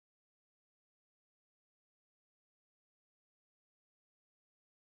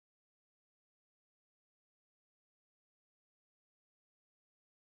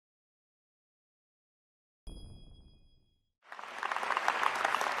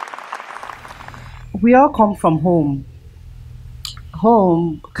We all come from home.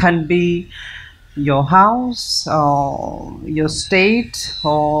 Home can be your house or your state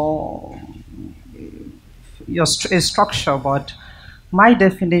or a structure, but my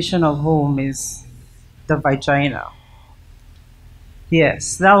definition of home is the vagina.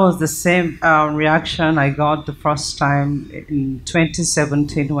 Yes, that was the same reaction I got the first time in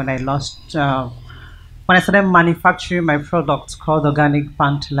 2017 when when I started manufacturing my product called Organic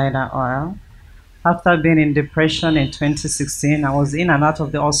Liner Oil. After being in depression in 2016, I was in and out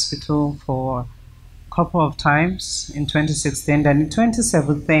of the hospital for a couple of times in 2016. Then in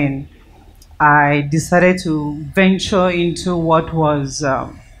 2017, I decided to venture into what was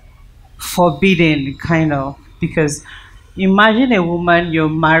forbidden, kind of, because imagine a woman, you're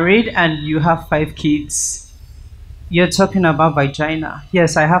married and you have 5 kids. You're talking about vagina.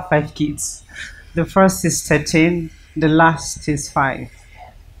 Yes, I have 5 kids. The first is 13, the last is 5.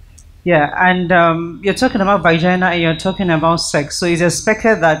 Yeah, and you're talking about vagina and you're talking about sex. So it's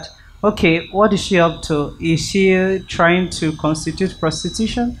expected that, okay, what is she up to? Is she trying to constitute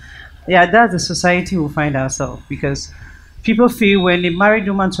prostitution? Yeah, that's the society we find ourselves, because people feel when a married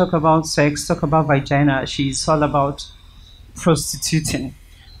woman talk about sex, talk about vagina, she's all about prostituting,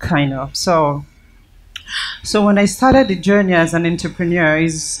 kind of. So when I started the journey as an entrepreneur,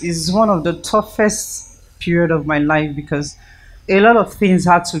 is one of the toughest period of my life, because a lot of things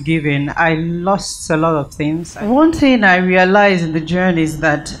had to give in. I lost a lot of things. One thing I realized in the journey is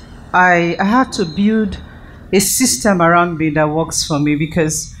that I had to build a system around me that works for me,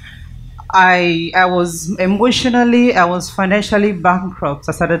 because I was emotionally, I was financially bankrupt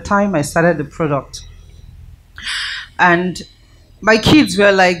as at the time I started the product. And my kids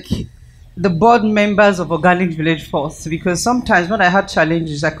were like the board members of Organic Village Force, because sometimes when I had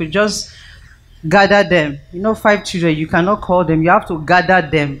challenges, I could just gather them. 5 children, you cannot call them, you have to gather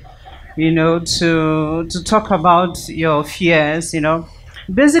them, to talk about your fears.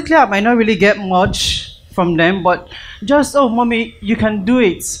 Basically, I might not really get much from them, but just, oh, mommy, you can do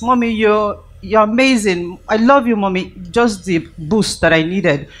it. Mommy, you're amazing. I love you, mommy. Just the boost that I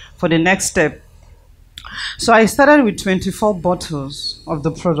needed for the next step. So I started with 24 bottles of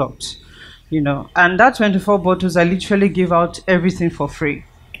the product, and that 24 bottles, I literally give out everything for free.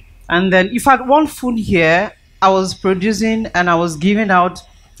 And then if I had one full year, I was producing and I was giving out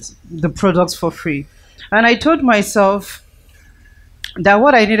the products for free. And I told myself that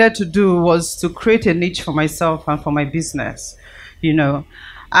what I needed to do was to create a niche for myself and for my business.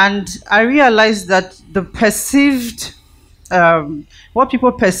 And I realized that what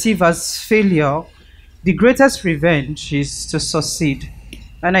people perceive as failure, the greatest revenge is to succeed.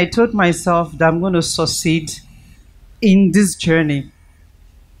 And I told myself that I'm going to succeed in this journey.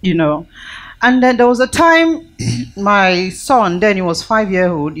 And then there was a time my son, then he was 5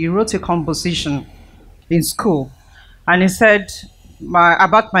 years old, he wrote a composition in school. And he said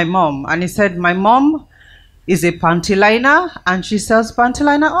about my mom. And he said, my mom is a panty liner and she sells panty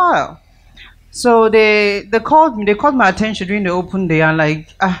liner oil. So they called me, they called my attention during the open day, and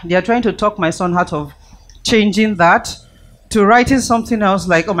they are trying to talk my son out of changing that to writing something else,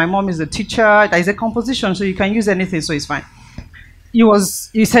 like, oh, my mom is a teacher, there is a composition, so you can use anything, so it's fine.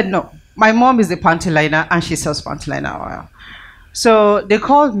 He said, no, my mom is a panty liner and she sells panty liner oil. So they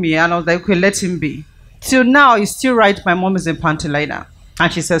called me and I was like, okay, let him be. Till now, he's still right, my mom is a panty liner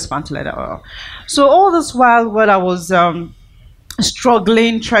and she sells panty liner oil. So all this while I was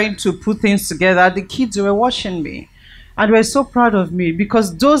struggling, trying to put things together, the kids were watching me and were so proud of me,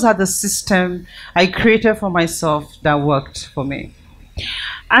 because those are the system I created for myself that worked for me.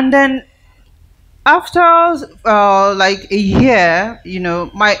 And then after like a year,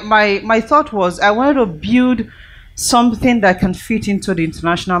 my thought was I wanted to build something that can fit into the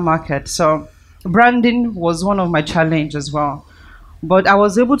international market. So branding was one of my challenges as well. But I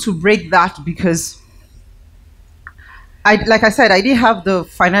was able to break that because like I said, I didn't have the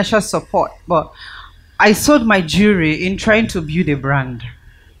financial support, but I sold my jewelry in trying to build a brand.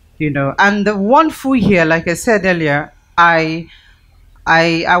 And the one full year, like I said earlier, I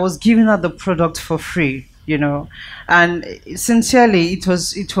was giving out the product for free. And sincerely, it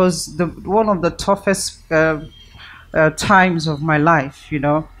was one of the toughest times of my life.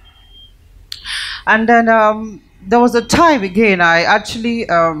 And then there was a time again I actually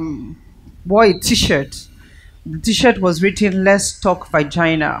wore a T-shirt. The T-shirt was written "Let's Talk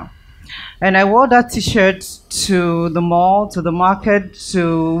Vagina," and I wore that T-shirt to the mall, to the market,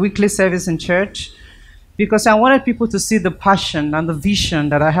 to weekly service in church, because I wanted people to see the passion and the vision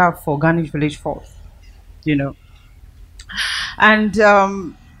that I have for Organic Village Forte. And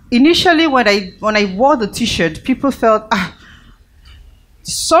initially, when I wore the T-shirt, people felt,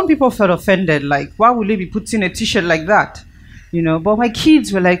 Some people felt offended, like, why would they be putting a t-shirt like that? But my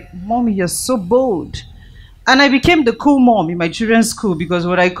kids were like, Mommy, you're so bold. And I became the cool mom in my children's school, because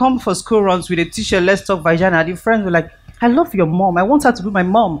when I come for school runs with a t-shirt, let's talk vagina, the friends were like, I love your mom. I want her to be my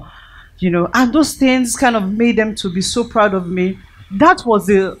mom. And those things kind of made them to be so proud of me. That was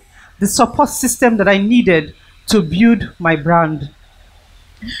the support system that I needed to build my brand.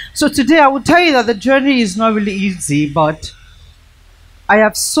 So today I will tell you that the journey is not really easy, but I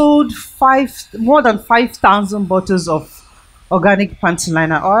have sold more than 5,000 bottles of organic panty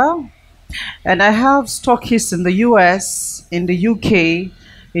liner oil, and I have stockists in the US, in the UK,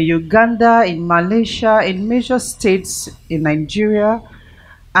 in Uganda, in Malaysia, in major states in Nigeria,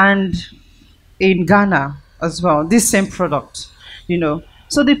 and in Ghana as well. This same product,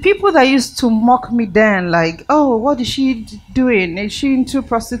 So the people that used to mock me then, like, oh, what is she doing? Is she into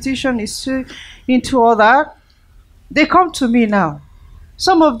prostitution? Is she into all that? They come to me now.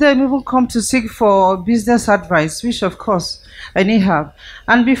 Some of them even come to seek for business advice, which of course I didn't have.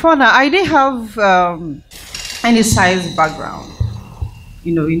 And before now, I didn't have any science background.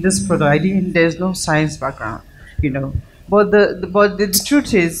 In this product, there's no science background. But the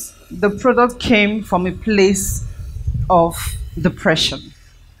truth is, the product came from a place of depression.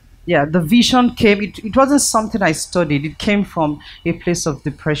 Yeah, the vision came. It wasn't something I studied. It came from a place of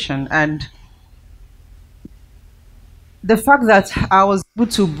depression, and the fact that I was able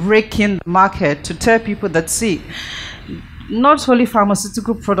to break in the market to tell people that, see, not only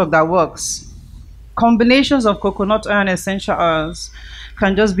pharmaceutical product that works, combinations of coconut oil and essential oils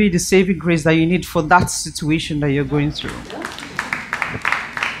can just be the saving grace that you need for that situation that you're going through.